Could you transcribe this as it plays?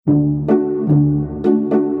All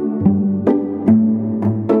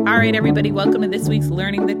right, everybody, welcome to this week's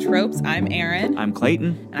Learning the Tropes. I'm Erin. I'm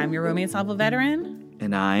Clayton. And I'm your romance novel veteran.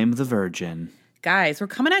 And I'm the virgin. Guys, we're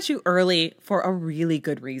coming at you early for a really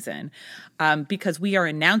good reason. Because we are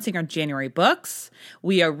announcing our January books.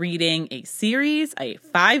 We are reading a series, a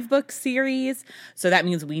 5-book series. So that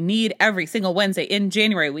means we need every single Wednesday in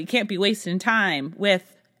January. We can't be wasting time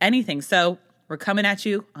with anything. So we're coming at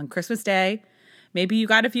you on Christmas Day. Maybe you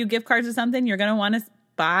got a few gift cards or something. You're going to want to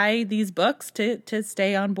buy these books to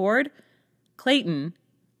stay on board. Clayton,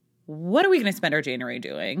 what are we going to spend our January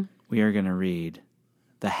doing? We are going to read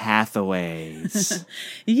The Hathaways.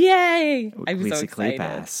 Yay! I'm Lisa so excited.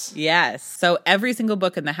 Kleypas. Yes. So every single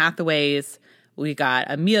book in the Hathaways, we got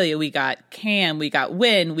Amelia, we got Cam, we got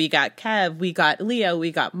Win, we got Kev, we got Leo,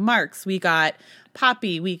 we got Marks, we got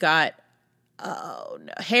Poppy, we got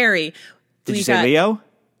Harry. Did you say Leo?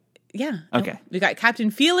 Yeah. Okay. We got Captain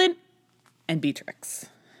Phelan and Beatrix.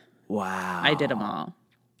 Wow. I did them all.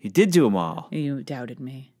 You did do them all. You doubted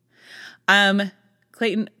me.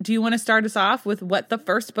 Clayton, do you want to start us off with what the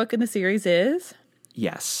first book in the series is?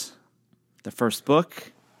 Yes. The first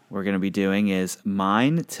book we're going to be doing is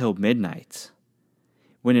Mine Till Midnight.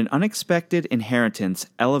 When an unexpected inheritance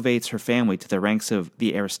elevates her family to the ranks of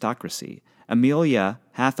the aristocracy, Amelia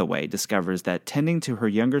Hathaway discovers that tending to her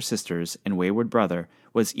younger sisters and wayward brother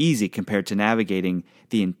was easy compared to navigating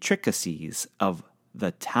the intricacies of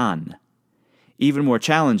the Tan. Even more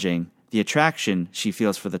challenging, the attraction she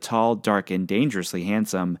feels for the tall, dark, and dangerously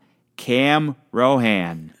handsome Cam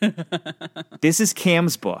Rohan. This is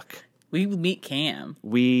Cam's book. We meet Cam.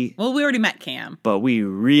 We already met Cam. But we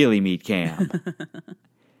really meet Cam.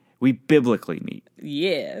 We biblically meet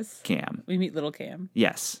Yes. Cam. We meet little Cam.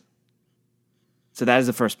 Yes. So that is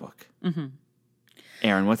the first book. Mm-hmm.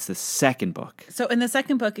 Erin, what's the second book? So in the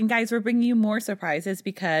second book, and guys, we're bringing you more surprises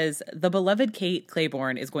because the beloved Kate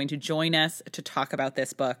Claiborne is going to join us to talk about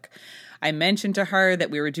this book. I mentioned to her that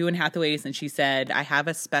we were doing Hathaways, and she said, I have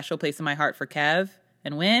a special place in my heart for Kev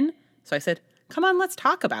and Win. So I said, come on, let's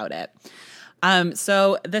talk about it.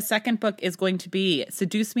 So the second book is going to be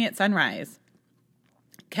Seduce Me at Sunrise.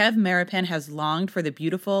 Kev Maripin has longed for the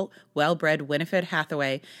beautiful, well-bred Winifred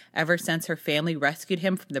Hathaway ever since her family rescued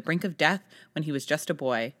him from the brink of death when he was just a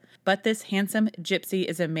boy. But this handsome gypsy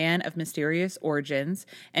is a man of mysterious origins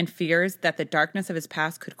and fears that the darkness of his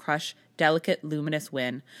past could crush delicate, luminous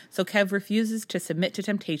Win. So Kev refuses to submit to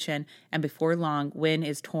temptation, and before long, Win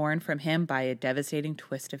is torn from him by a devastating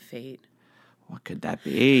twist of fate. What could that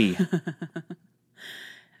be?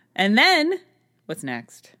 And then, what's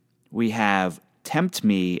next? We have Tempt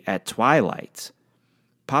Me at Twilight.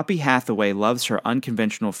 Poppy Hathaway loves her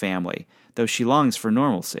unconventional family, though she longs for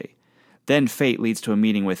normalcy. Then fate leads to a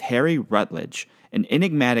meeting with Harry Rutledge, an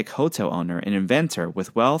enigmatic hotel owner and inventor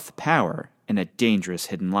with wealth, power, and a dangerous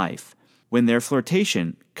hidden life. When their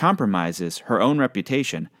flirtation compromises her own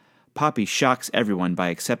reputation, Poppy shocks everyone by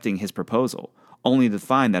accepting his proposal, only to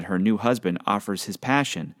find that her new husband offers his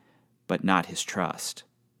passion, but not his trust.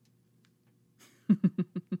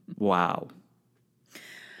 Wow.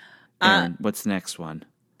 Erin, what's the next one?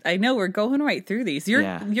 I know we're going right through these.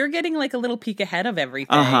 You're getting like a little peek ahead of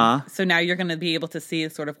everything. Uh-huh. So now you're going to be able to see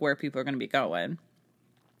sort of where people are going to be going.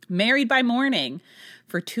 Married by Morning.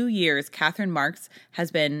 For 2 years, Catherine Marks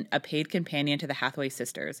has been a paid companion to the Hathaway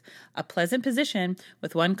sisters. A pleasant position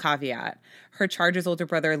with one caveat. Her charge's older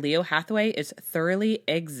brother, Leo Hathaway, is thoroughly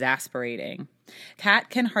exasperating. Kat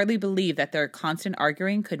can hardly believe that their constant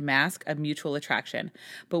arguing could mask a mutual attraction.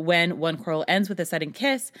 But when one quarrel ends with a sudden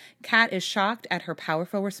kiss, Kat is shocked at her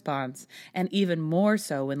powerful response, and even more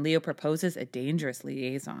so when Leo proposes a dangerous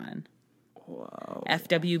liaison. Whoa.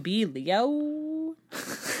 FWB, Leo.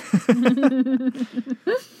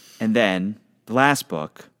 And then, the last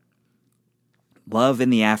book, Love in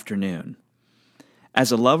the Afternoon.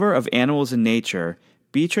 As a lover of animals and nature,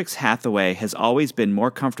 Beatrix Hathaway has always been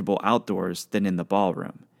more comfortable outdoors than in the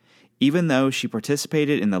ballroom. Even though she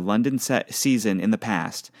participated in the London season in the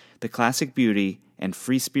past, the classic beauty and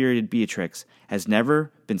free-spirited Beatrix has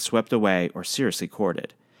never been swept away or seriously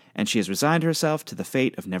courted, and she has resigned herself to the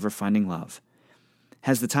fate of never finding love.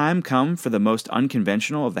 Has the time come for the most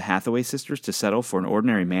unconventional of the Hathaway sisters to settle for an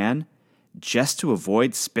ordinary man, just to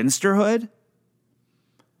avoid spinsterhood?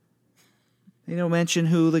 They don't mention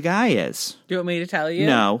who the guy is. Do you want me to tell you?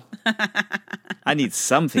 No. I need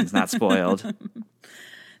some things not spoiled.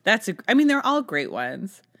 They're all great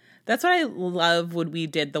ones. That's what I love when we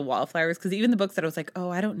did the Wallflowers, because even the books that I was like, oh,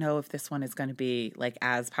 I don't know if this one is going to be like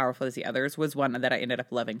as powerful as the others, was one that I ended up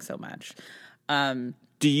loving so much.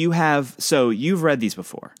 Do you have, so you've read these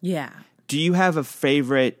before. Yeah. Do you have a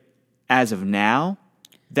favorite as of now?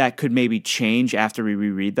 that could maybe change after we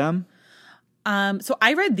reread them? So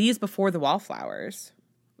I read these before The Wallflowers,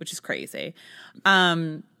 which is crazy.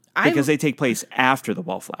 Because they take place after The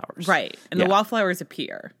Wallflowers. Right. And The Wallflowers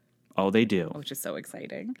appear. Oh, they do. Which is so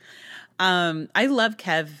exciting. I love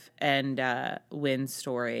Kev and Wynn's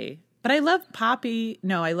story. But I love Poppy.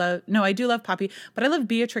 I do love Poppy. But I love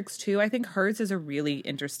Beatrix too. I think hers is a really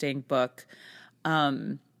interesting book.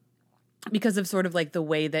 Because of sort of like the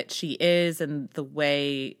way that she is and the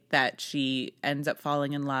way that she ends up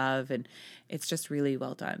falling in love. And it's just really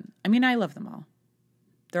well done. I mean, I love them all.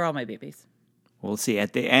 They're all my babies. We'll see.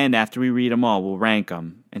 At the end, after we read them all, we'll rank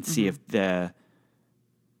them and see if that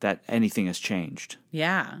anything has changed.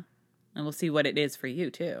 Yeah. And we'll see what it is for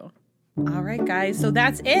you, too. All right, guys. So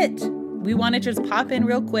that's it. We wanted to just pop in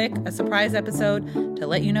real quick, a surprise episode to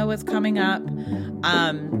let you know what's coming up.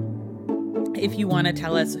 If you want to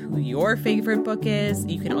tell us who your favorite book is,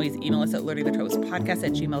 you can always email us at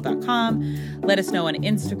learningthetropes@gmail.com. Let us know on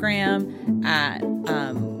Instagram at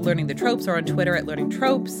Learning the Tropes or on Twitter at Learning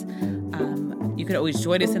Tropes. You can always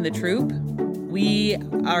join us in the troop.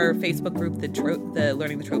 Our Facebook group, the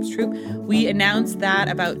Learning the Tropes troop, we announced that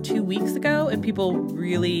about 2 weeks ago, and people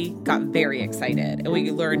really got very excited. And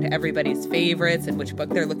we learned everybody's favorites and which book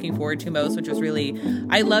they're looking forward to most, which was really,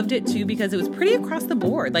 I loved it too because it was pretty across the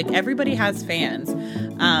board. Like everybody has fans.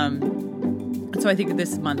 So I think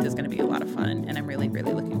this month is going to be a lot of fun, and I'm really,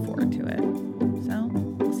 really looking forward to it. So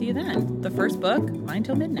we'll see you then. The first book, Mine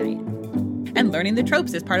Till Midnight. And Learning the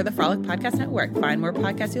Tropes is part of the Frolic Podcast Network. Find more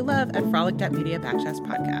podcasts you love at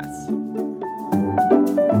frolic.media/podcasts.